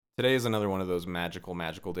Today is another one of those magical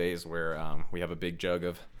days where we have a big jug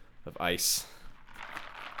of ice.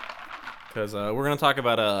 Because we're going to talk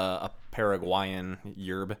about a Paraguayan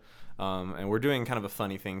yerb. And we're doing kind of a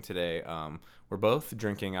funny thing today. We're both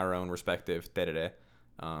drinking our own respective tereré.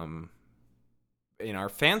 In our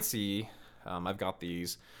fancy, I've got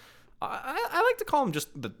these. I like to call them just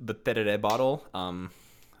the tereré bottle.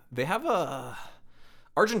 They have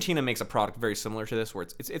Argentina makes a product very similar to this, where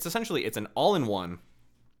it's essentially it's an all-in-one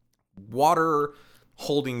water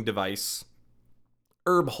holding device,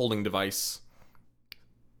 herb holding device,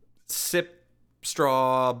 sip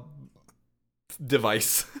straw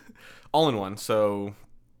device, all in one. So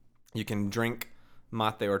you can drink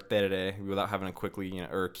mate or tereré without having to quickly,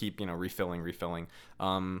 or keep, refilling.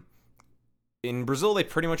 In Brazil, they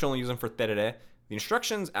pretty much only use them for tereré. The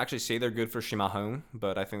instructions actually say they're good for chimarrão,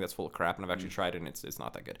 but I think that's full of crap, and I've actually tried it, and it's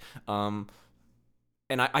not that good.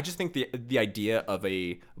 And I just think the idea of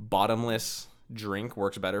a bottomless drink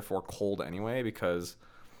works better for cold anyway, because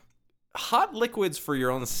hot liquids, for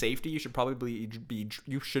your own safety, you should probably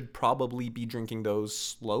be drinking those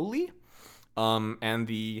slowly. And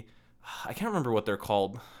I can't remember what they're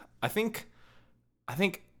called. I think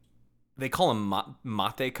they call them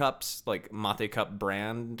mate cups, like mate cup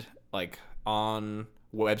brand, like on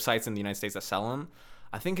websites in the United States that sell them.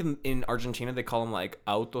 I think in Argentina they call them like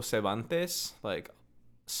autocebantes, like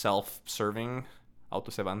self-serving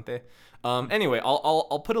autocebante. Anyway,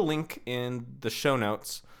 I'll put a link in the show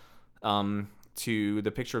notes to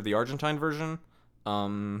the picture of the Argentine version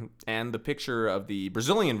and the picture of the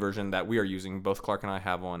Brazilian version that we are using. Both Clark and I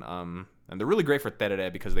have one, and they're really great for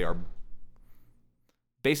tereré because they are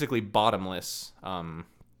basically bottomless.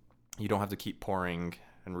 You don't have to keep pouring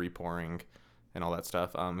and repouring and all that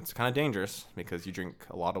stuff. It's kind of dangerous because you drink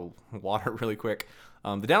a lot of water really quick.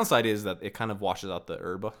 The downside is that it kind of washes out the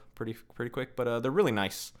herb pretty quick, but they're really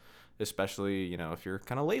nice, especially, if you're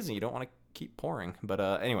kind of lazy, you don't want to keep pouring. But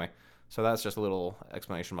anyway, so that's just a little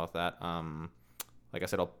explanation about that. Like I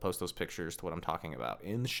said, I'll post those pictures to what I'm talking about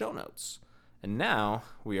in the show notes. And now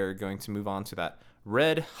we are going to move on to that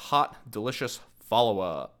red hot delicious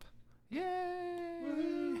follow-up. Yay!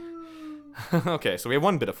 Okay, so we have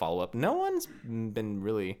one bit of follow-up. No one's been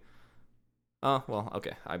really... well,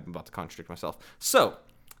 okay, I'm about to contradict myself. So,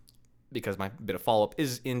 because my bit of follow-up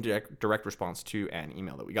is in direct response to an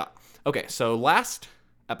email that we got. Okay, so last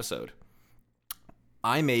episode,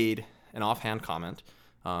 I made an offhand comment.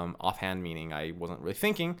 Offhand meaning I wasn't really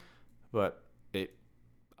thinking, but it,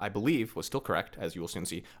 I believe, was still correct, as you will soon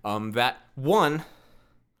see. That one,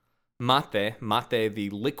 mate, the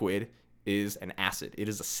liquid, is an acid. It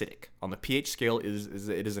is acidic. On the pH scale, it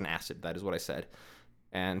is an acid. That is what I said.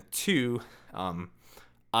 And two,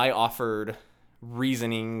 I offered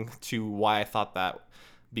reasoning to why I thought that,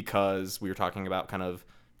 because we were talking about kind of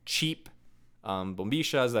cheap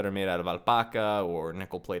bombichas that are made out of alpaca or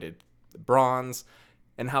nickel-plated bronze,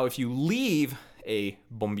 and how if you leave a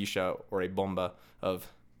bombicha or a bomba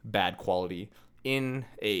of bad quality in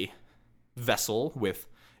a vessel with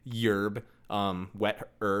yerb,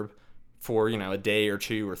 wet herb, for, a day or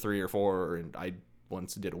two or three or four, and I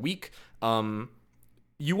once did a week,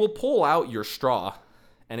 you will pull out your straw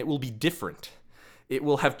and it will be different. It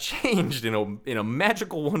will have changed in a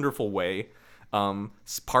magical, wonderful way.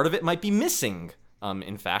 Part of it might be missing,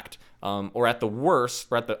 in fact, or at the worst,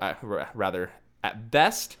 or at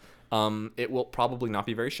best, it will probably not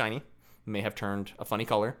be very shiny. It may have turned a funny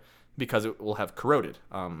color because it will have corroded.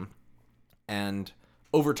 And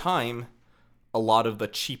over time, a lot of the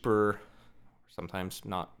cheaper, sometimes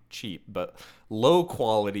not cheap, but low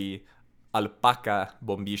quality alpaca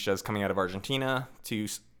bombichas coming out of Argentina, to a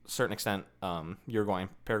certain extent Uruguay and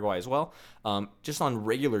Paraguay as well, just on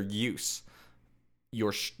regular use,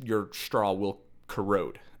 your straw will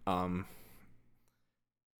corrode. And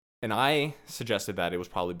I suggested that it was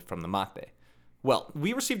probably from the mate. Well,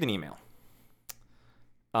 we received an email.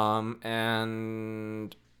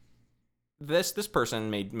 And this person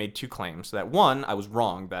made two claims. That one, I was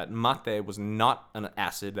wrong, that mate was not an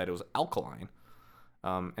acid, that it was alkaline.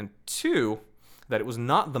 And two, that it was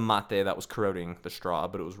not the mate that was corroding the straw,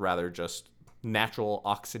 but it was rather just natural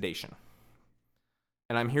oxidation.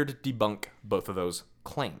 And I'm here to debunk both of those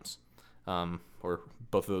claims, or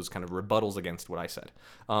both of those kind of rebuttals against what I said.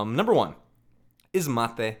 Number one, is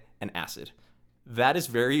mate an acid? That is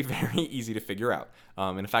very, very easy to figure out.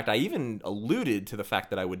 In fact, I even alluded to the fact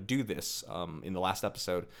that I would do this in the last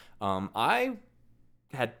episode. I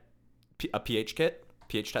had a pH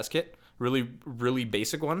test kit, really, really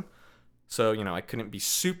basic one. So, I couldn't be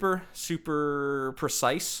super, super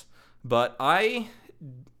precise, but I,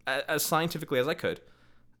 as scientifically as I could,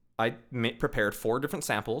 I prepared 4 different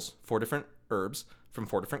samples, 4 different herbs from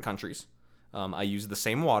 4 different countries. I used the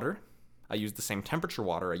same water. I used the same temperature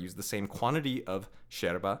water. I used the same quantity of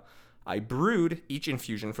yerba. I brewed each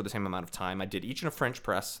infusion for the same amount of time. I did each in a French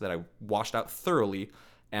press that I washed out thoroughly,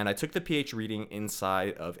 and I took the pH reading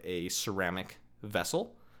inside of a ceramic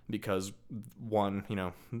vessel because, one,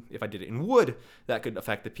 if I did it in wood, that could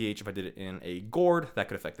affect the pH. If I did it in a gourd, that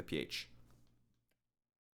could affect the pH.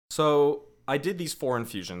 So I did these 4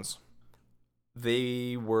 infusions.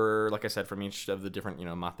 They were, like I said, from each of the different,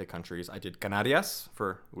 mate countries. I did Canarias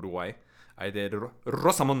for Uruguay. I did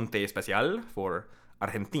Rosamonte Especial for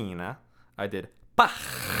Argentina. I did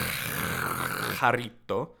Pajarito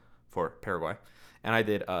for Paraguay. And I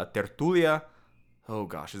did Tertulia. Oh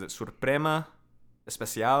gosh, is it Suprema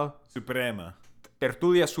Especial? Suprema.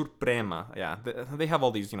 Tertulia Suprema. Yeah, they have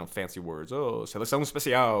all these, fancy words. Oh, Selección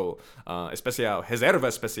Especial, Especial, Reserva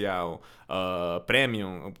Especial,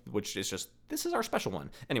 Premium, which is just, this is our special one.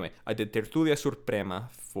 Anyway, I did Tertulia Suprema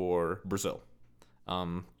for Brazil.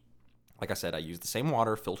 Like I said, I used the same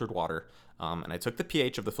water, filtered water, and I took the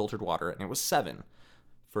pH of the filtered water, and it was 7.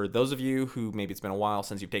 For those of you who maybe it's been a while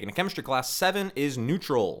since you've taken a chemistry class, 7 is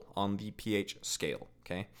neutral on the pH scale,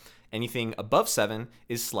 okay? Anything above 7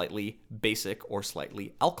 is slightly basic or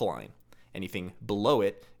slightly alkaline. Anything below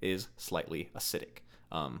it is slightly acidic,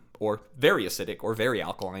 or very acidic or very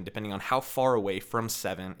alkaline, depending on how far away from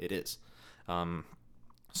 7 it is.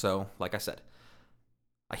 So, like I said,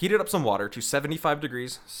 I heated up some water to 75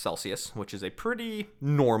 degrees Celsius, which is a pretty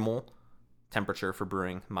normal temperature for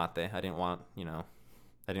brewing mate. I didn't want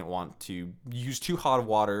to use too hot of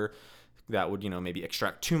water that would, maybe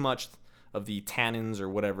extract too much of the tannins or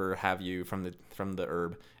whatever have you from the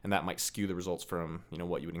herb, and that might skew the results from,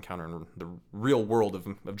 what you would encounter in the real world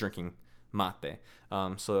of drinking mate.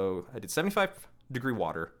 So I did 75 degree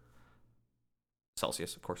water,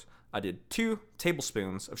 Celsius, of course. I did 2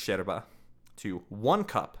 tablespoons of yerba to 1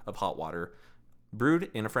 cup of hot water,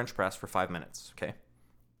 brewed in a French press for 5 minutes, okay?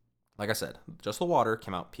 Like I said, just the water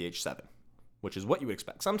came out pH 7, which is what you would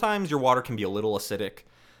expect. Sometimes your water can be a little acidic,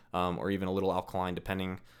 or even a little alkaline,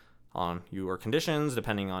 depending on your conditions,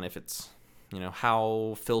 depending on if it's,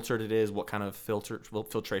 how filtered it is, what kind of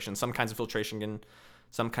filtration. Some kinds of filtration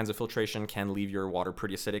can leave your water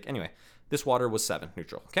pretty acidic. Anyway, this water was 7,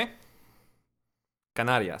 neutral, okay?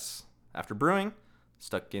 Canarias, after brewing,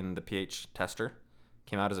 stuck in the pH tester,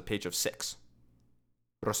 came out as a pH of 6.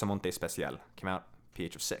 Rosamonte Especial came out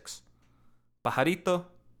pH of 6. Pajarito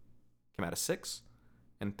came out as 6.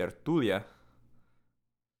 And Tertulia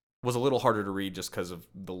was a little harder to read just because of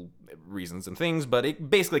the reasons and things, but it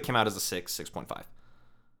basically came out as a 6.5.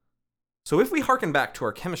 So if we harken back to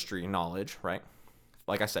our chemistry knowledge, right,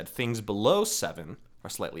 like I said, things below 7 are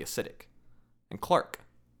slightly acidic. And Clark,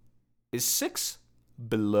 is 6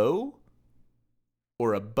 below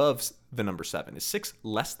or above the number 7? Is 6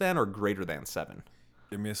 less than or greater than 7?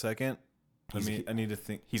 Give me a second. I need to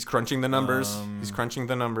think. He's crunching the numbers.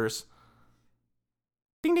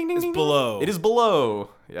 Ding, ding, ding, It's ding, below. Ding. It is below.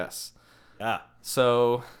 Yes. Yeah.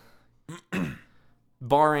 So,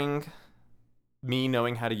 barring me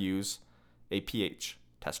knowing how to use a pH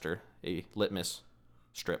tester, a litmus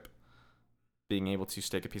strip, being able to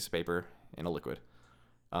stick a piece of paper in a liquid,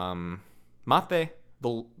 mate,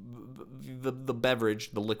 the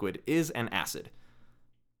beverage, the liquid, is an acid.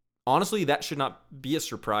 Honestly, that should not be a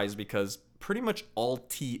surprise because pretty much all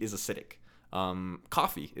tea is acidic.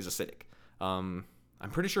 Coffee is acidic. I'm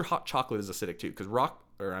pretty sure hot chocolate is acidic too, because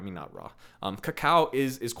cacao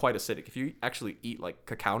is quite acidic. If you actually eat like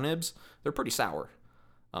cacao nibs, they're pretty sour.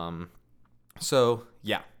 So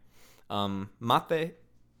yeah, mate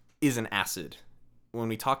is an acid. When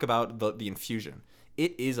we talk about the infusion,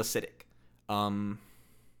 it is acidic.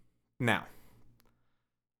 Now,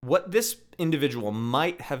 what this individual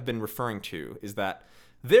might have been referring to is that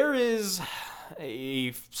there is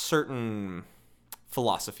a certain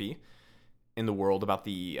philosophy in the world about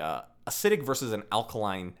the acidic versus an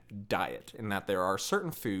alkaline diet, in that there are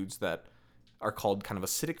certain foods that are called kind of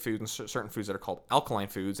acidic foods and certain foods that are called alkaline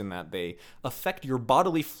foods, in that they affect your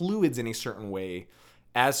bodily fluids in a certain way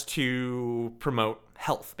as to promote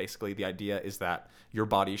health. Basically, the idea is that your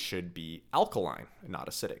body should be alkaline, not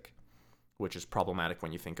acidic, which is problematic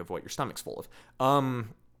when you think of what your stomach's full of.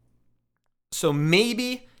 So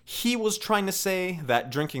maybe he was trying to say that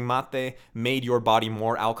drinking mate made your body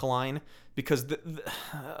more alkaline, because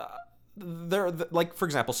like, for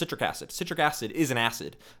example, citric acid. Citric acid is an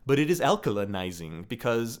acid, but it is alkalinizing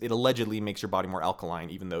because it allegedly makes your body more alkaline,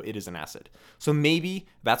 even though it is an acid. So maybe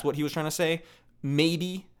that's what he was trying to say.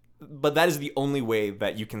 Maybe, but that is the only way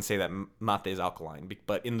that you can say that mate is alkaline.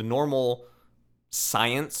 But in the normal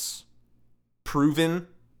science proven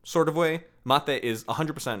sort of way, mate is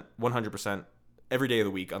 100%, 100% every day of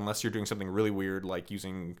the week, unless you're doing something really weird like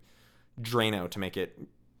using Drano to make it.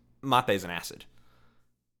 Mate is an acid.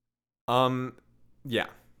 Yeah.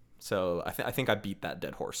 So I think I beat that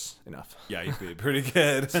dead horse enough. Yeah, you beat it pretty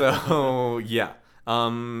good. So yeah.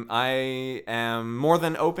 I am more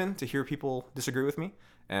than open to hear people disagree with me,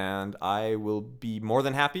 and I will be more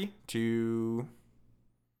than happy to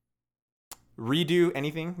redo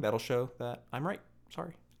anything that'll show that I'm right.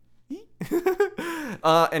 Sorry.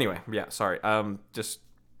 Anyway, yeah, sorry. Just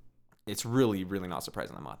it's really, really not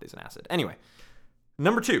surprising that mate is an acid. Anyway,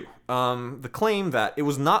 number 2, the claim that it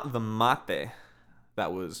was not the mate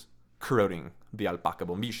that was corroding the alpaca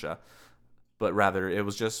bombilla, but rather it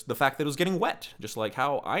was just the fact that it was getting wet, just like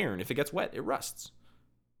how iron, if it gets wet, it rusts.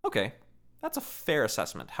 Okay, that's a fair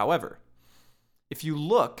assessment. However, if you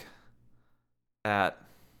look at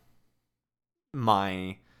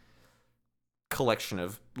my collection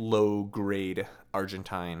of low-grade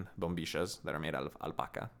Argentine bombillas that are made out of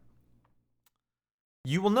alpaca,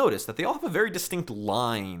 you will notice that they all have a very distinct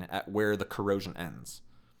line at where the corrosion ends.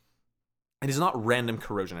 It is not random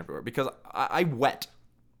corrosion everywhere, because I wet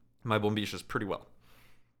my bombillas pretty well.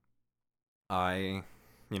 I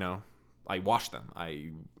wash them.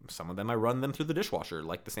 Some of them I run them through the dishwasher,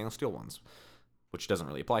 like the stainless steel ones, which doesn't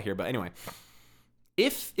really apply here. But anyway,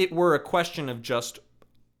 if it were a question of just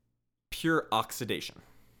pure oxidation,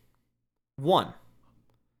 one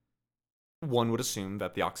would assume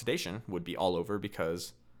that the oxidation would be all over,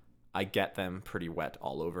 because I get them pretty wet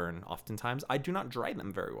all over, and oftentimes I do not dry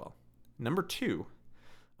them very well. Number 2,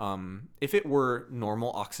 if it were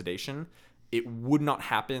normal oxidation, it would not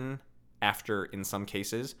happen after, in some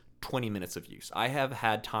cases, 20 minutes of use. I have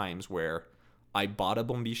had times where I bought a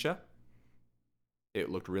bombilla.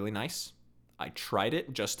 It looked really nice. I tried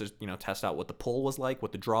it just to, test out what the pull was like,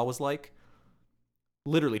 what the draw was like.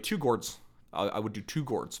 Literally 2 gourds. I would do 2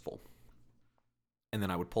 gourds full. And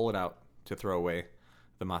then I would pull it out to throw away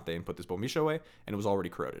the mate and put this bombilla away, and it was already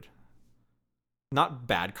corroded. Not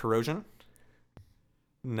bad corrosion.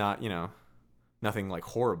 Not, nothing like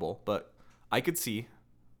horrible, but I could see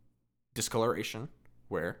discoloration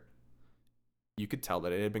where you could tell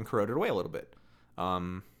that it had been corroded away a little bit.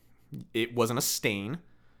 It wasn't a stain.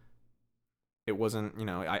 It wasn't,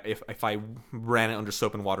 if I ran it under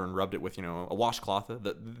soap and water and rubbed it with, a washcloth,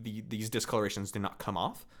 these discolorations did not come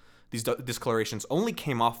off. These discolorations only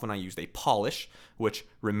came off when I used a polish, which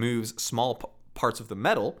removes small parts of the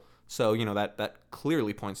metal. So, that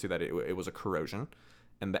clearly points to that it was a corrosion.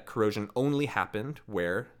 And that corrosion only happened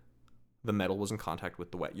where the metal was in contact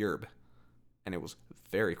with the wet yerb. And it was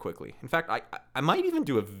very quickly. In fact, I might even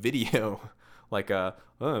do a video like,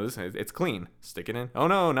 it's clean. Stick it in. Oh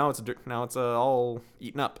no, now it's all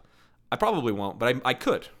eaten up. I probably won't, but I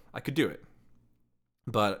could do it.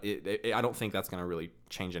 But I don't think that's going to really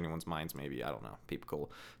change anyone's minds. Maybe, I don't know.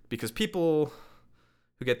 Because people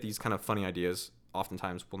who get these kind of funny ideas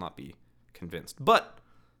oftentimes will not be convinced. But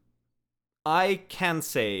I can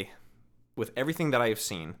say, with everything that I have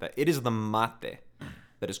seen, that it is the mate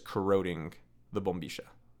that is corroding the bombilla.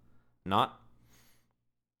 Not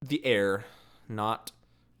the air, not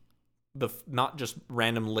just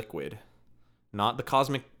random liquid, not the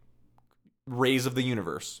cosmic rays of the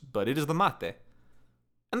universe, but it is the mate.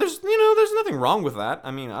 And there's nothing wrong with that.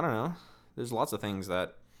 I mean, I don't know. There's lots of things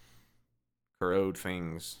that corrode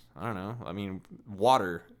things. I don't know. I mean,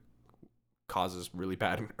 water causes really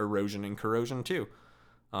bad erosion and corrosion too.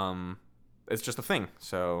 It's just a thing.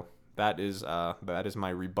 So that is my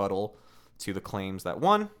rebuttal to the claims that,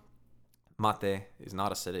 one, mate is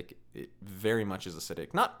not acidic. It very much is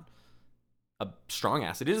acidic. Not a strong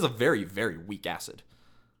acid. It is a very, very weak acid.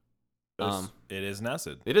 It is an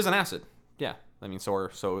acid. It is an acid. Yeah. I mean, so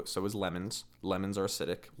is lemons. Lemons are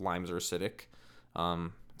acidic. Limes are acidic.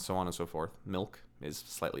 So on and so forth. Milk is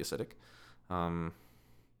slightly acidic.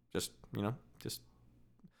 Just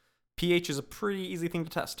pH is a pretty easy thing to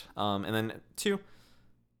test. And then 2,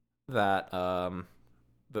 that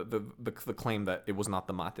the claim that it was not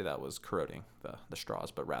the mate that was corroding the straws,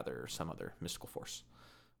 but rather some other mystical force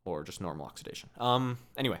or just normal oxidation.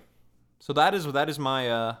 Anyway, so that is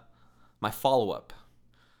my my follow up.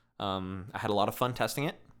 I had a lot of fun testing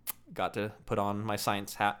it. Got to put on my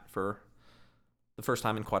science hat for the first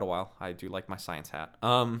time in quite a while. I do like my science hat.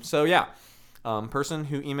 So yeah, person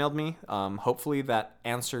who emailed me, hopefully that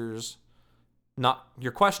answers not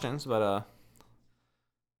your questions, but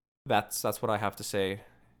that's what I have to say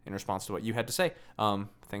in response to what you had to say.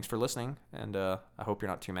 Thanks for listening, and I hope you're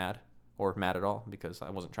not too mad or mad at all, because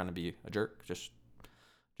I wasn't trying to be a jerk. Just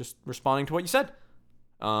responding to what you said.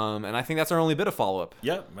 And I think that's our only bit of follow-up.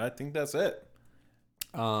 Yeah, I think that's it.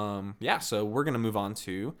 Yeah, so we're going to move on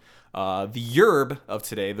to the yerb of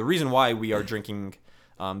today. The reason why we are drinking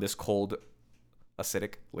this cold,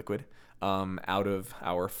 acidic liquid out of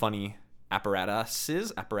our funny apparati?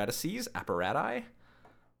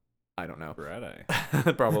 I don't know.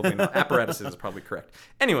 Apparati. Probably not. Apparatuses is probably correct.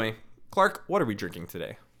 Anyway, Clark, what are we drinking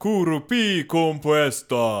today? Kurupí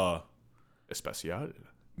Compuesta. Especial.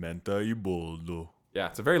 Menta y boldo. Yeah,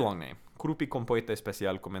 it's a very long name. Kurupí Compuesta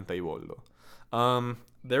Especial con menta y boldo.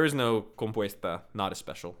 There is no compuesta, not a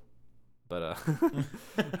special, but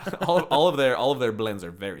all of their blends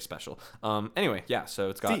are very special. Anyway, yeah, so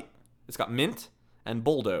it's got mint and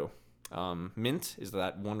boldo. Mint is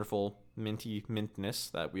that wonderful minty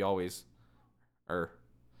mintness that we always are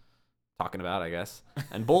talking about, I guess.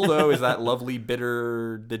 And boldo is that lovely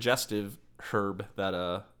bitter digestive herb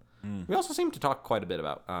that we also seem to talk quite a bit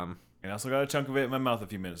about. And I also got a chunk of it in my mouth a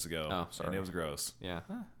few minutes ago. Oh, sorry. And it was gross. Yeah.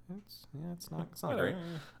 It's not great.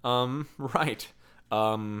 Right.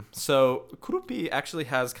 So Kurupí actually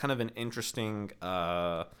has kind of an interesting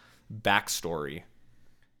backstory.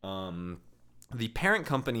 The parent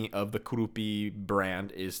company of the Kurupí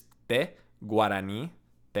brand is Te Guarani,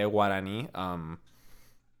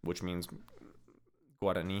 which means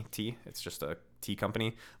Guarani tea. It's just a tea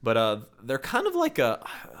company, but they're kind of like I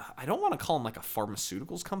don't want to call them like a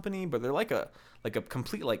pharmaceuticals company, but they're like a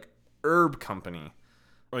complete like herb company.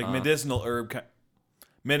 Or like medicinal herb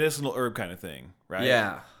kind of thing, right?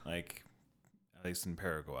 Yeah. Like at least in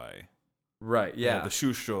Paraguay. Right, yeah. The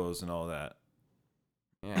chuchos and all that.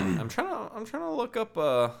 Yeah. I'm trying to look up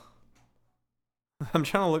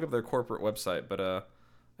their corporate website, but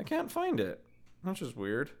I can't find it. Which is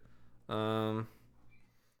weird. But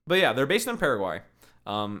yeah, they're based in Paraguay.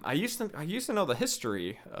 I used to know the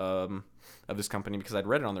history of this company because I'd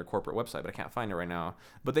read it on their corporate website, but I can't find it right now.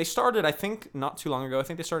 But they started, I think, not too long ago. I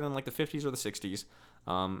think they started in like the 50s or the 60s,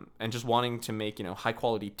 and just wanting to make high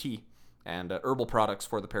quality tea and herbal products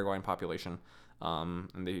for the Paraguayan population.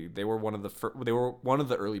 And they were one of the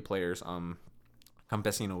early players.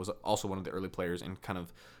 Campesino was also one of the early players in kind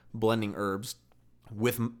of blending herbs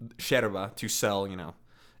with yerba to sell,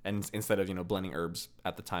 and instead of blending herbs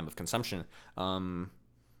at the time of consumption.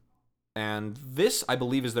 And this, I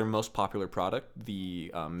believe, is their most popular product,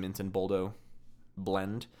 the mint and boldo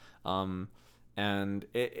blend. And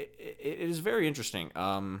it is very interesting.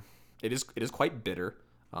 It is quite bitter.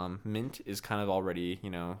 Mint is kind of already,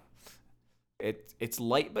 it's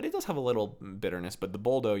light, but it does have a little bitterness. But the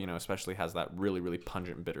boldo, especially has that really, really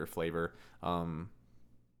pungent bitter flavor.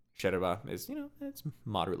 Yerba is, it's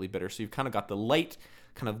moderately bitter. So you've kind of got the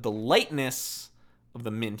lightness of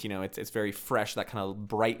the mint. It's very fresh. That kind of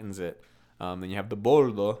brightens it. Then you have the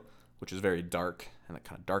boldo, which is very dark, and that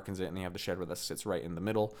kind of darkens it. And then you have the yerba that sits right in the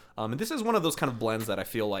middle. And this is one of those kind of blends that I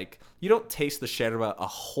feel like you don't taste the yerba a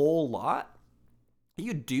whole lot.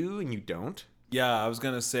 You do and you don't. Yeah, I was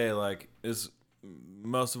gonna say like is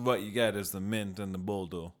most of what you get is the mint and the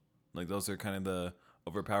boldo. Like those are kind of the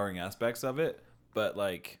overpowering aspects of it. But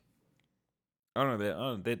like, I don't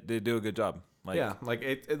know, they do a good job. Like, yeah, like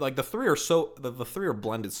it like the three are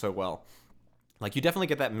blended so well. Like you definitely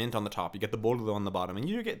get that mint on the top, you get the boldo on the bottom, and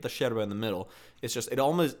you get the yerba in the middle. It's just, it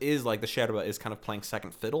almost is like the yerba is kind of playing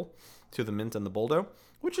second fiddle to the mint and the boldo,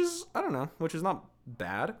 which is, I don't know, which is not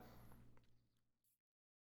bad.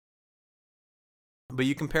 But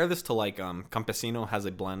you compare this to like Campesino has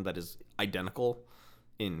a blend that is identical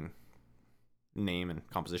in name and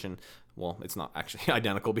composition. Well, it's not actually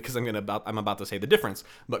identical because I'm about to say the difference.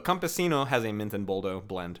 But Campesino has a mint and boldo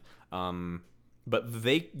blend. But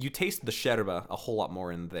you taste the yerba a whole lot more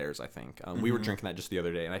in theirs, I think. We were drinking that just the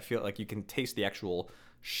other day, and I feel like you can taste the actual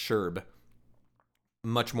sherb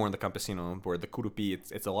much more in the Campesino, where the Kurupí,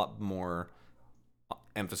 it's a lot more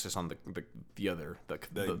emphasis on the other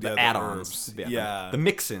add-ons, the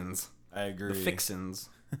mix-ins. I agree. The fix-ins.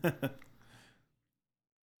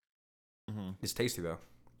 It's tasty though.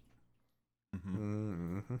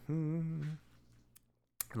 And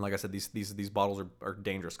like I said, these bottles are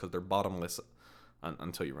dangerous because they're bottomless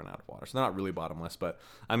until you run out of water. So they're not really bottomless, but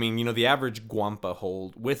I mean, the average guampa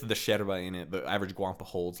hold with the yerba in it, the average guampa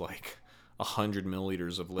holds like 100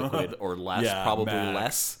 milliliters of liquid or less, probably max.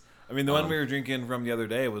 less. I mean, the one we were drinking from the other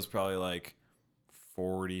day was probably like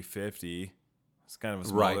 40, 50. It's kind of a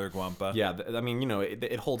smaller guampa. Yeah, I mean,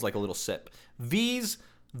 it holds like a little sip. These,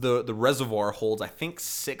 the reservoir holds, I think,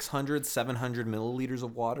 600, 700 milliliters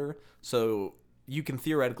of water. So you can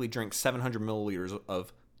theoretically drink 700 milliliters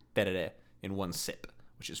of verdadera in one sip,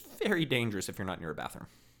 which is very dangerous if you're not near a bathroom.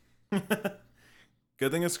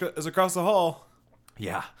 Good thing it's across the hall.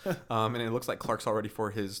 Yeah. And it looks like Clark's already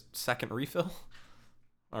for his second refill.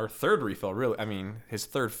 Or third refill, really. I mean, his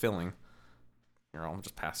third filling. Here, I'll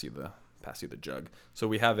just pass you the jug. So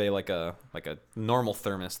we have a normal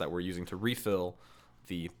thermos that we're using to refill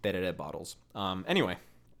the verdadera bottles. Anyway,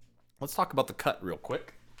 let's talk about the cut real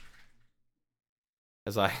quick.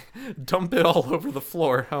 As I dump it all over the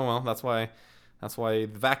floor. Oh well, that's why the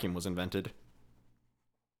vacuum was invented.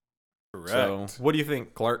 Correct. So, what do you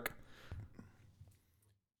think, Clark?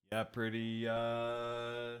 Yeah, pretty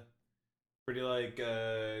like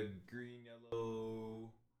green, yellow.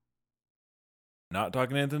 Not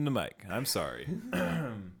talking anything to Mike. I'm sorry.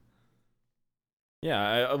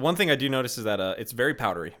 Yeah, one thing I do notice is that it's very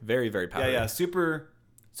powdery, very very powdery. Yeah, super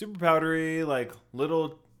powdery, like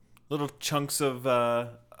little chunks of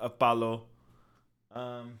palo.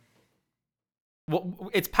 Well,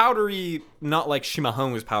 it's powdery, not like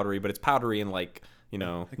Shimahong is powdery, but it's powdery in like,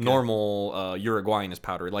 normal Uruguayan is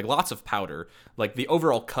powdery. Like lots of powder. Like the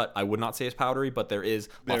overall cut, I would not say is powdery, but there is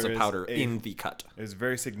lots of powder in the cut. There's a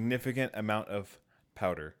very significant amount of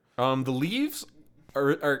powder. The leaves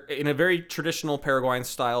are in a very traditional Paraguayan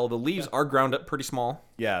style. The leaves are ground up pretty small.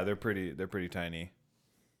 Yeah, they're pretty tiny.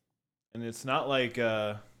 And it's not like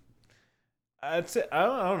I'd say I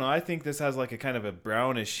don't know. I think this has like a kind of a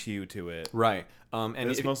brownish hue to it. Right. And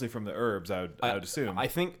it's mostly from the herbs. I would assume. I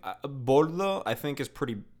think boldo is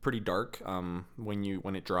pretty dark.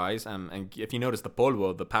 When it dries. And if you notice the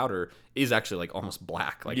polvo, the powder is actually like almost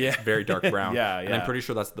black. Like it's very dark brown. And I'm pretty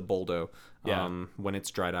sure that's the boldo. When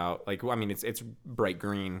it's dried out, like I mean, it's bright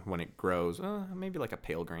green when it grows. Maybe like a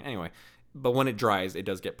pale green. Anyway. But when it dries, it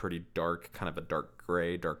does get pretty dark, kind of a dark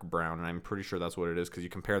gray, dark brown, and I'm pretty sure that's what it is because you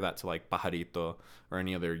compare that to like pajarito or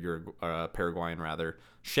any other Paraguayan rather.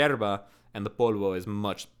 Sherba and the polvo is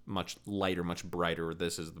much lighter, much brighter.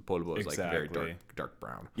 This is the polvo is like very dark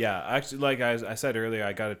brown. Yeah, actually, like I said earlier,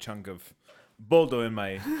 I got a chunk of boldo in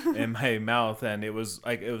my mouth, and it was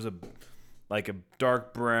a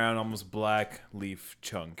dark brown, almost black leaf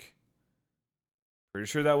chunk. Pretty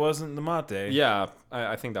sure that wasn't the mate. Yeah,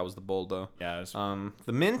 I think that was the boldo. Yeah.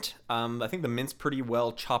 The mint, I think the mint's pretty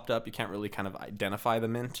well chopped up. You can't really kind of identify the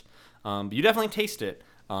mint, but you definitely taste it.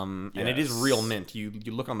 And it is real mint. You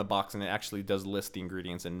look on the box and it actually does list the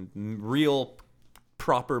ingredients, and real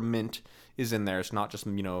proper mint is in there. It's not just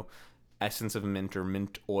essence of mint or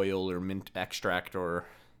mint oil or mint extract or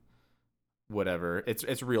whatever.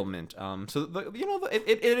 It's real mint. So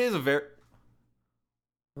it is a very.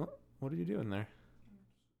 What are you doing there?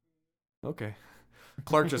 Okay.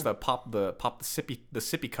 Clark just popped the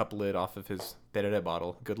sippy cup lid off of his verdadera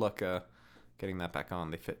bottle. Good luck getting that back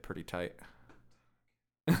on. They fit pretty tight.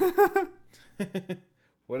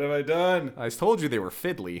 What have I done? I told you they were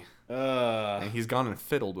fiddly. And he's gone and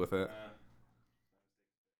fiddled with it.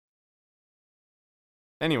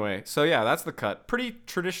 Anyway, so yeah, that's the cut. Pretty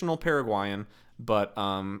traditional Paraguayan, but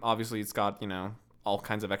obviously it's got, all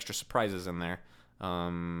kinds of extra surprises in there.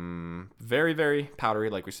 Very, very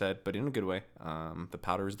powdery, like we said, but in a good way. The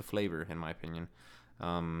powder is the flavor, in my opinion.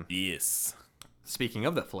 Yes. Speaking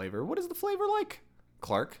of the flavor, what is the flavor like,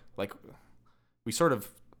 Clark? Like, we sort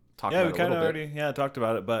of talked about it a little bit. Yeah, we kind of already talked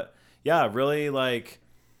about it, but yeah, really like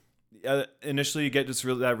initially you get just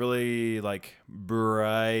that really like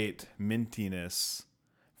bright mintiness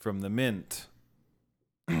from the mint.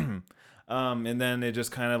 And then it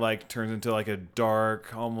just kind of like turns into like a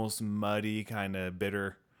dark, almost muddy kind of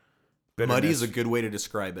bitterness. Muddy is a good way to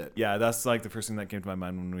describe it. Yeah, that's like the first thing that came to my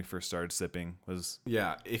mind when we first started sipping was.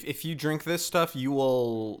 Yeah, if you drink this stuff, you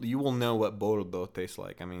will know what boldo tastes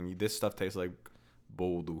like. I mean, this stuff tastes like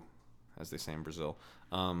boldo, as they say in Brazil.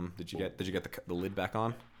 Did you get the lid back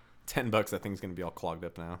on? $10. That thing's gonna be all clogged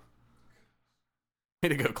up now. Way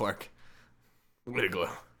to go, Clark. Way to go.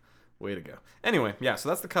 Way to go. Anyway, yeah, so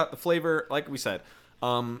that's the cut. The flavor, like we said,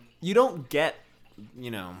 you don't get,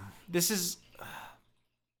 this is,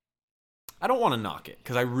 I don't want to knock it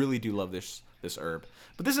because I really do love this herb,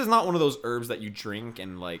 but this is not one of those herbs that you drink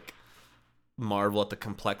and like marvel at the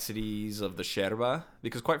complexities of the sherba,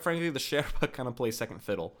 because quite frankly, the sherba kind of plays second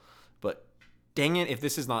fiddle. But dang it, if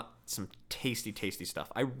this is not some tasty, tasty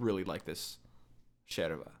stuff, I really like this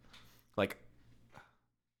sherba. Like,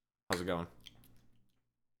 how's it going?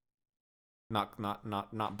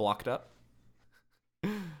 Not blocked up.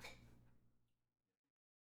 Okay.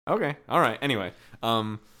 All right. Anyway,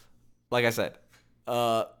 like I said,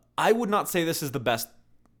 I would not say this is the best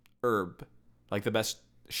herb, like the best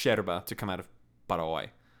sherba to come out of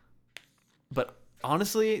Paraguay. But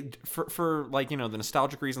honestly, for like, the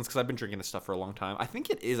nostalgic reasons, because I've been drinking this stuff for a long time, I think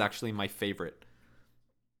it is actually my favorite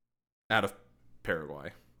out of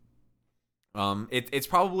Paraguay. It's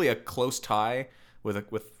probably a close tie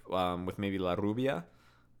with maybe La Rubia,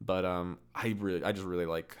 but I just really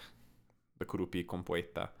like the Kurupí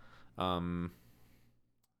Compuesta.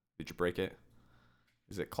 Did you break it?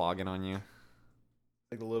 Is it clogging on you?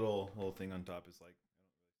 Like the little thing on top is like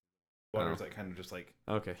water is like kind of just like.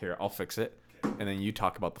 Okay, here, I'll fix it, and then you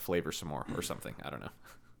talk about the flavor some more or something. I don't know.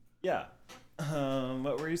 Yeah.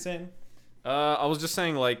 What were you saying? I was just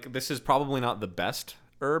saying, like, this is probably not the best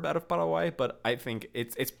herb out of Paraguay, but I think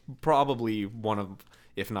it's probably one of,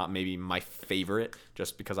 if not maybe my favorite,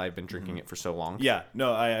 just because I've been drinking it for so long. Yeah.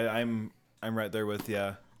 No, I'm right there with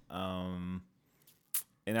you.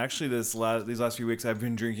 And actually, these last few weeks, I've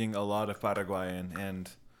been drinking a lot of Paraguayan, and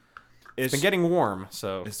It's been getting warm,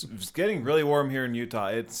 so it's getting really warm here in Utah.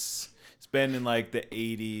 It's been in like the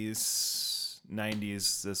 80s,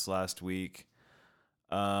 90s this last week.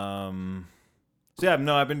 So yeah,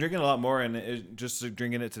 no, I've been drinking a lot more, and just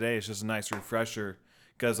drinking it today, it's just a nice refresher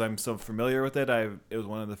because I'm so familiar with it. It was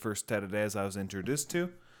one of the first tererés I was introduced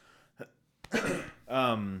to.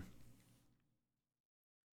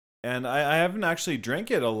 And I haven't actually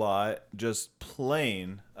drank it a lot, just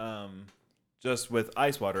plain, just with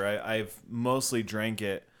ice water. I've mostly drank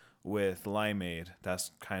it with limeade.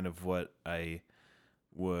 That's kind of what I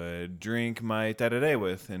would drink my tereré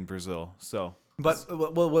with in Brazil. So, but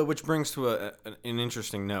which brings to an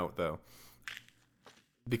interesting note though,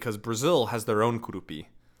 because Brazil has their own Kurupí.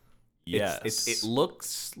 Yes, it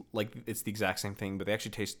looks like it's the exact same thing, but they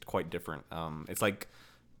actually taste quite different. It's like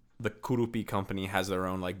the Kurupí company has their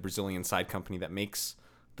own like Brazilian side company that makes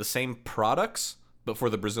the same products but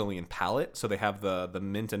for the Brazilian palate. So they have the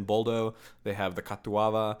mint and boldo, they have the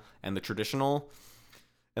catuaba and the traditional,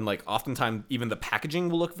 and like oftentimes even the packaging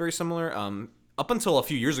will look very similar. Up until a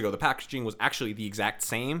few years ago, the packaging was actually the exact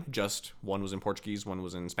same, just one was in Portuguese, one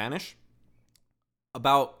was in Spanish.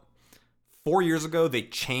 About 4 years ago, they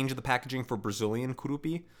changed the packaging for Brazilian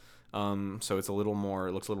Kurupí, so it looks a little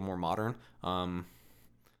more modern. And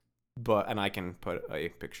I can put a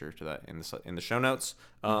picture to that in the show notes.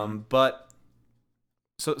 But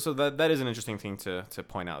so that is an interesting thing to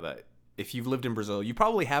point out, that if you've lived in Brazil, you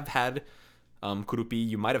probably have had Kurupí.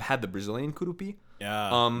 You might have had the Brazilian Kurupí.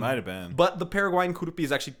 Yeah, might have been. But the Paraguayan Kurupí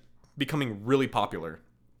is actually becoming really popular.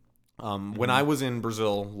 When I was in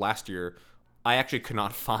Brazil last year, I actually could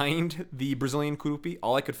not find the Brazilian Kurupí.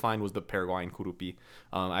 All I could find was the Paraguayan Kurupí.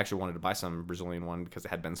 I actually wanted to buy some Brazilian one because it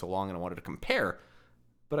had been so long and I wanted to compare,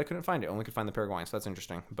 but I couldn't find it. Only could find the Paraguayan, so that's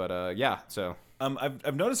interesting. But yeah, so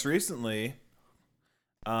I've noticed recently.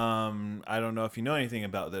 I don't know if you know anything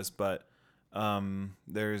about this, but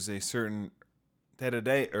there's a certain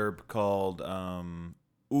tereré herb called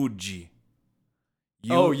uji.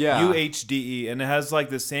 UHDE, and it has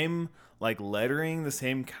like the same like lettering, the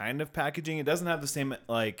same kind of packaging. It doesn't have the same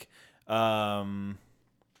like what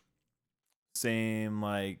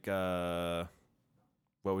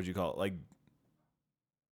would you call it? Like,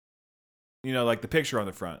 you know, like the picture on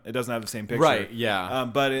the front. It doesn't have the same picture. Right, yeah.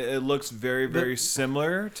 But it looks very, very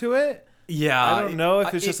similar to it. Yeah. I don't know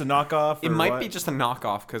if it's just a knockoff or it might what. be just a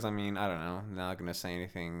knockoff because, I mean, I don't know. I'm not going to say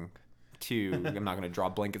anything I'm not going to draw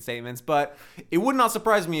blanket statements, but it would not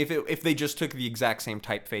surprise me if they just took the exact same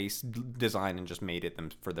typeface design and just made it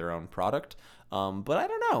them for their own product. But I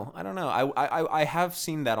don't know. I have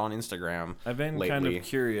seen that on Instagram. I've been lately. kind of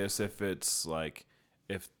curious if it's like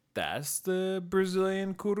if that's the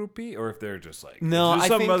Brazilian Kurupí or if they're just like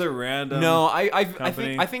other random. No, I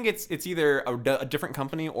company. think it's either a different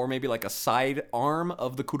company or maybe like a side arm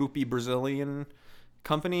of the Kurupí Brazilian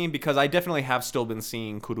company, because I definitely have still been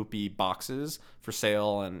seeing Kurupí boxes for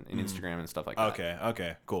sale and Instagram and stuff like that.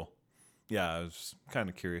 Okay, cool. Yeah, I was kind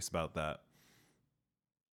of curious about that.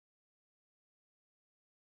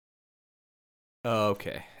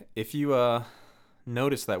 Okay, if you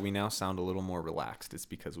notice that we now sound a little more relaxed, it's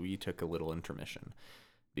because we took a little intermission.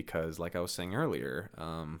 Because, like I was saying earlier,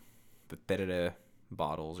 the tereré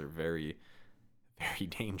bottles are very, very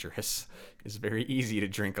dangerous. It's very easy to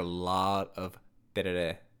drink a lot of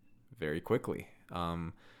tereré very quickly.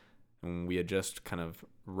 And we had just kind of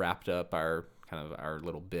wrapped up our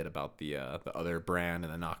little bit about the other brand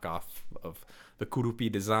and the knockoff of the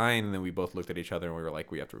Kurupí design, and then we both looked at each other and we were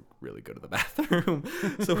like, we have to really go to the bathroom.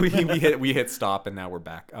 So we hit stop, and now we're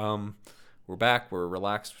back. We're back. We're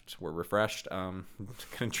relaxed. We're refreshed. Gonna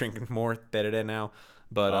drink more tereré now.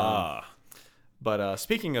 But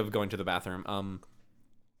speaking of going to the bathroom,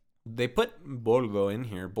 they put boldo in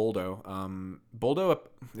here. Boldo. Boldo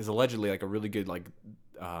is allegedly like a really good like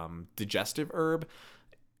digestive herb.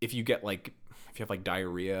 If you have like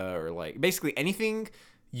diarrhea or like basically anything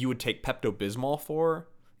you would take Pepto-Bismol for,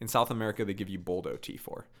 in South America they give you boldo tea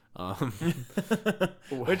for.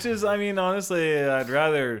 Which is, I mean, honestly, I'd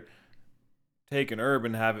rather take an herb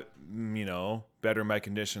and have it, better my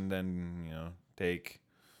condition than, take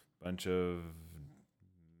a bunch of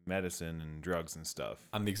medicine and drugs and stuff.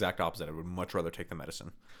 I'm the exact opposite. I would much rather take the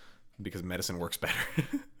medicine because medicine works better.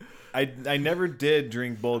 I never did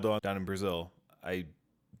drink Boldo down in Brazil.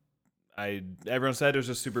 Everyone said it was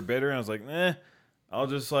just super bitter, and I was like, I'll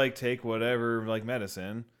just like take whatever like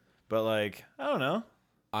medicine. But like, I don't know.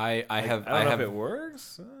 I don't know if it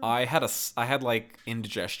works. I had like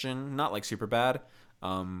indigestion, not like super bad.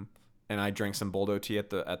 And I drank some Boldo tea at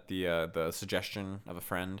the suggestion of a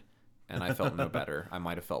friend, and I felt no better. I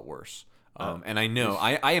might have felt worse. And I know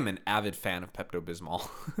I am an avid fan of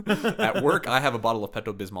Pepto-Bismol. At work, I have a bottle of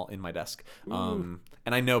Pepto-Bismol in my desk. And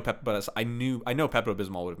I know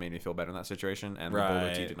Pepto-Bismol would have made me feel better in that situation, and the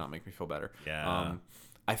Boldo tea did not make me feel better. Yeah.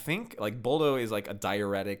 I think like Boldo is like a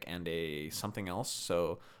diuretic and a something else.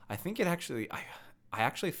 So I think I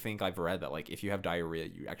actually think I've read that like if you have diarrhea,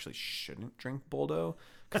 you actually shouldn't drink Boldo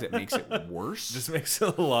because it makes it worse. Just makes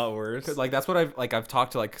it a lot worse. Cause, like that's what I've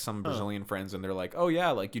talked to like some Brazilian friends, and they're like, oh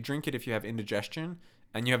yeah, like you drink it if you have indigestion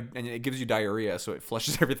and it gives you diarrhea, so it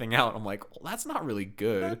flushes everything out. I'm like, well, that's not really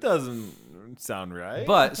good. That doesn't sound right.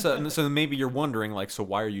 But so maybe you're wondering like, so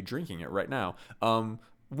why are you drinking it right now?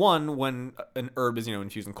 One, when an herb is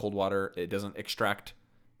infused in cold water, it doesn't extract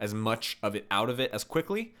as much of it out of it as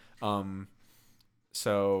quickly.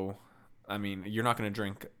 So I mean, you're not going to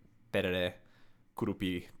drink verdadera,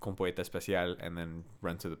 Kurupí Compuesta especial and then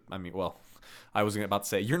run to the. I was about to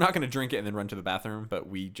say you're not going to drink it and then run to the bathroom, but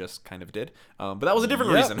we just kind of did. But that was a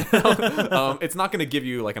different reason. It's not going to give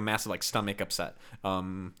you like a massive like stomach upset.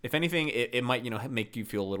 If anything, it might make you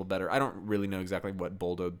feel a little better. I don't really know exactly what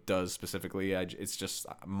Boldo does specifically. It's just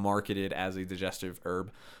marketed as a digestive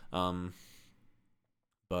herb,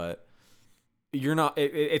 but you're not.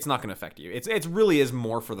 It's not going to affect you. It's really is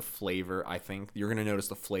more for the flavor. I think you're going to notice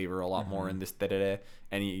the flavor a lot more in this tereré,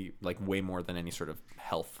 way more than any sort of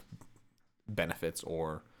health benefits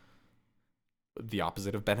or the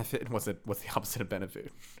opposite of benefit. What's the opposite of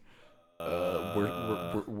benefit?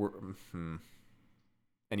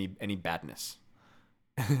 Any badness.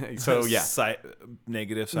 So yeah,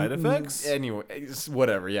 negative side effects. Anyway,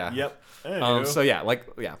 whatever. Yeah. Yep.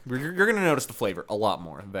 You're gonna notice the flavor a lot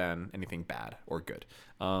more than anything bad or good.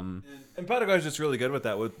 And Paraguay is just really good with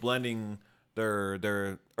that, with blending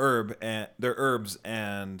their herbs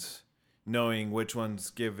and knowing which ones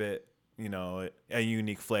give it a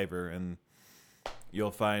unique flavor, and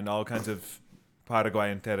you'll find all kinds of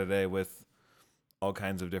Paraguayan tereré with all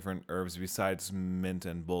kinds of different herbs besides mint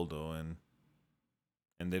and boldo,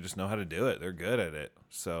 and they just know how to do it. They're good at it,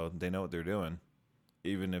 so they know what they're doing.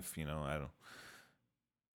 Even if even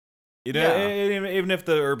if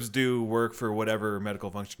the herbs do work for whatever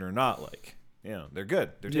medical function or not, they're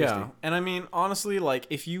good. They're tasty. Yeah, and I mean, honestly, like,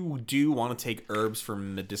 if you do want to take herbs for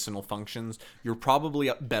medicinal functions, you're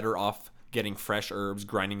probably better off getting fresh herbs,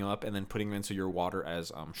 grinding them up, and then putting them into your water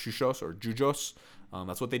as chuchos or jujos.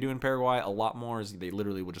 That's what they do in Paraguay a lot more, is they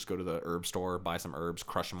literally will just go to the herb store, buy some herbs,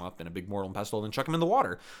 crush them up in a big mortar and pestle, and chuck them in the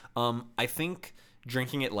water. I think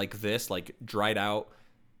drinking it like this, like dried out,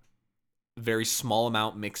 very small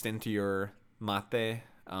amount mixed into your mate,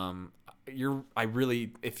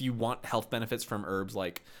 if you want health benefits from herbs,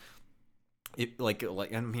 this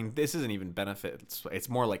isn't even benefits. It's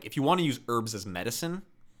more like if you want to use herbs as medicine,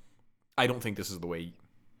 I don't think this is the way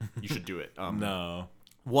you should do it. No.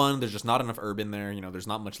 One, there's just not enough herb in there. There's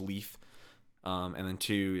not much leaf. And then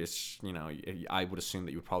two, it's I would assume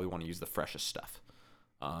that you would probably want to use the freshest stuff.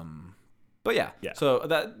 But yeah. So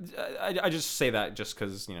that I just say that just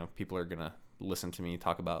because people are gonna listen to me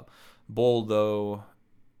talk about boldo.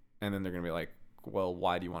 And then they're going to be like, well,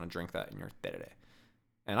 why do you want to drink that in your tereré?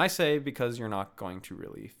 And I say because you're not going to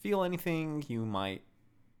really feel anything. You might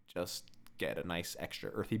just get a nice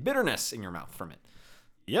extra earthy bitterness in your mouth from it.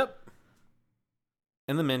 Yep.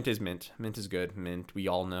 And the mint is mint. Mint is good. Mint, we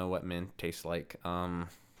all know what mint tastes like.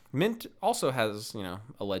 Mint also has,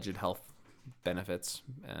 alleged health benefits.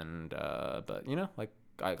 And, but,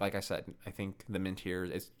 like I said, I think the mint here,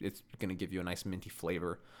 it's going to give you a nice minty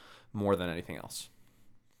flavor more than anything else.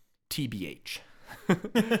 TBH.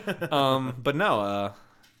 But no,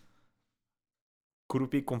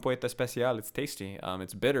 Kurupí Compuesta especial, it's tasty.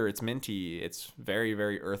 It's bitter, it's minty, it's very,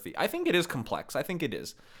 very earthy. I think it is complex. I think it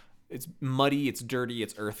is. It's muddy, it's dirty,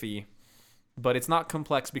 it's earthy, but it's not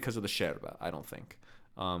complex because of the sherba, I don't think.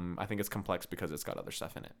 I think it's complex because it's got other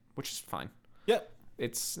stuff in it, which is fine. Yep.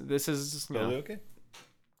 This is totally okay.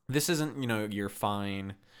 This isn't, your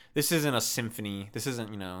fine. This isn't a symphony. This isn't,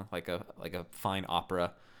 like a fine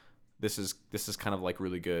opera. this is kind of like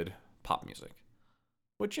really good pop music,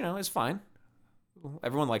 which is fine.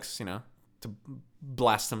 Everyone likes to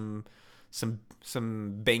blast some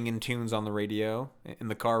banging tunes on the radio in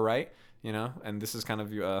the car, right? And this is kind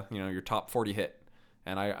of your top 40 hit.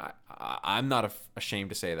 And I'm not ashamed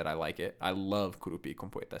to say that I like it. I love Kurupí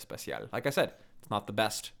Compuesta Especial. Like I said, it's not the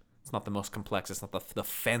best. It's not the most complex. It's not the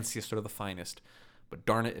fanciest or the finest. But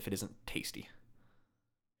darn it if it isn't tasty.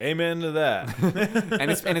 Amen to that.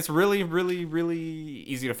 and it's really, really, really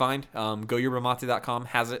easy to find. GoYerbamate.com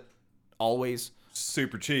has it always.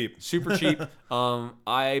 Super cheap. Super cheap.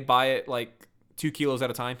 I buy it like 2 kilos at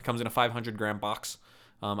a time. It comes in a 500-gram box.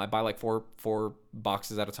 I buy like four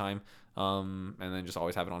boxes at a time. And then just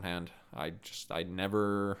always have it on hand. I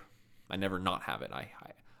never not have it. I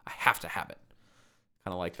have to have it.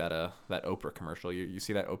 Kind of like that Oprah commercial. You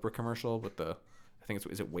see that Oprah commercial with I think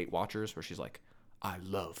is it Weight Watchers, where she's like, I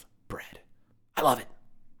love bread. I love it.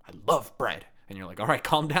 I love bread. And you're like, all right,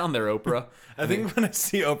 calm down there, Oprah. I think when I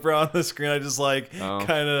see Oprah on the screen, I just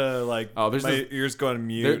kind of like my ears go on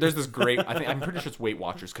mute. There's this great, I'm pretty sure it's Weight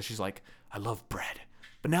Watchers, because she's like, I love bread,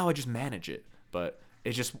 but now I just manage it. But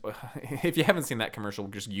it's just, if you haven't seen that commercial,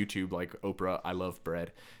 just YouTube like Oprah, I love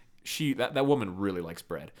bread. That woman really likes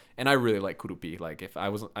bread, and I really like Kurupí. Like if I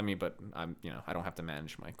wasn't, but I'm, I don't have to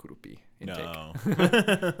manage my Kurupí intake.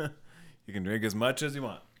 No. You can drink as much as you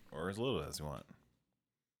want, or as little as you want.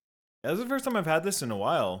 This is the first time I've had this in a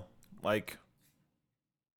while. Like,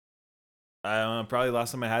 I don't know, probably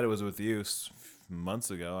last time I had it was with you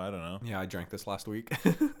months ago. I don't know. Yeah, I drank this last week.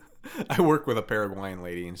 I work with a Paraguayan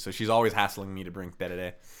lady, and so she's always hassling me to bring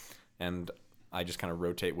tereré, and I just kind of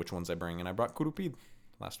rotate which ones I bring. And I brought Kurupí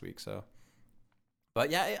last week, so. But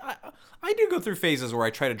yeah, I do go through phases where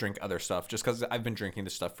I try to drink other stuff, just because I've been drinking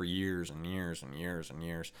this stuff for years and years and years and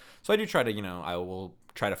years. So I do try to, I will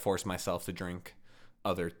try to force myself to drink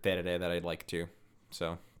other tereré that I'd like to.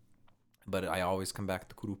 So, but I always come back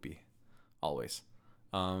to Kurupí, always.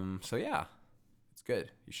 So yeah, it's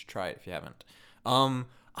good. You should try it if you haven't.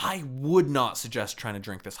 I would not suggest trying to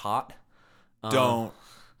drink this hot. Don't.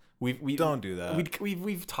 We don't do that.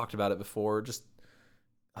 We've talked about it before. Just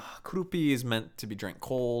Kurupí is meant to be drank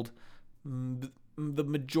cold. The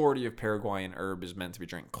majority of Paraguayan herb is meant to be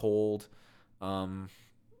drank cold. Boldo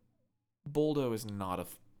is not a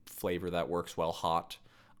flavor that works well hot,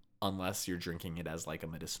 unless you're drinking it as like a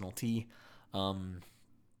medicinal tea.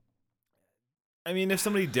 If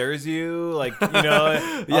somebody dares you, like,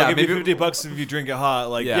 I'll give you $50 if you drink it hot.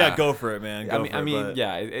 Like, yeah, go for it, man.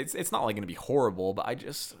 Yeah, it's not like going to be horrible, but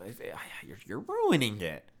you're ruining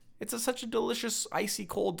it. It's such a delicious, icy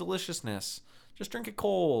cold deliciousness. Just drink it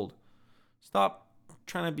cold. Stop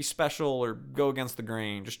trying to be special or go against the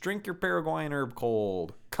grain. Just drink your Paraguayan herb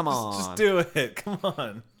cold. Come on. Just do it. Come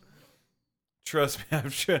on. Trust me,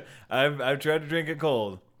 I've tried to drink it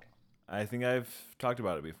cold. I think I've talked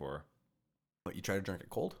about it before. What, you try to drink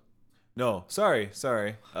it cold? No, sorry.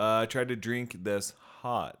 I tried to drink this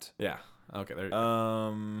hot. Yeah. Okay. There.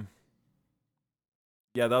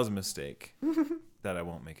 Yeah, that was a mistake that I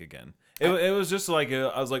won't make again. It was just like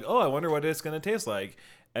I was like, oh, I wonder what it's gonna taste like,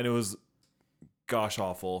 and it was gosh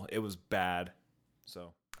awful. It was bad.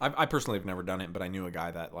 So I personally have never done it, but I knew a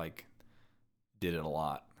guy that like did it a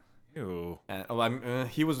lot. Ew. And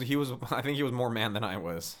he was. I think he was more man than I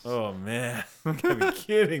was. Oh man, you gotta be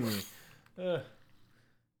kidding me.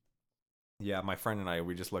 Yeah, my friend and I,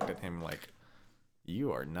 we just looked at him like,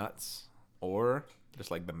 you are nuts, or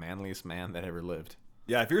just like the manliest man that ever lived.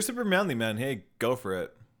 Yeah, if you're super manly, man, hey, go for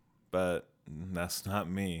it. But that's not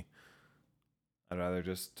me. I'd rather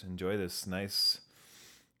just enjoy this nice,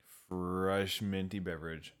 fresh, minty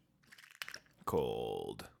beverage.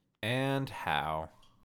 Cold. And how?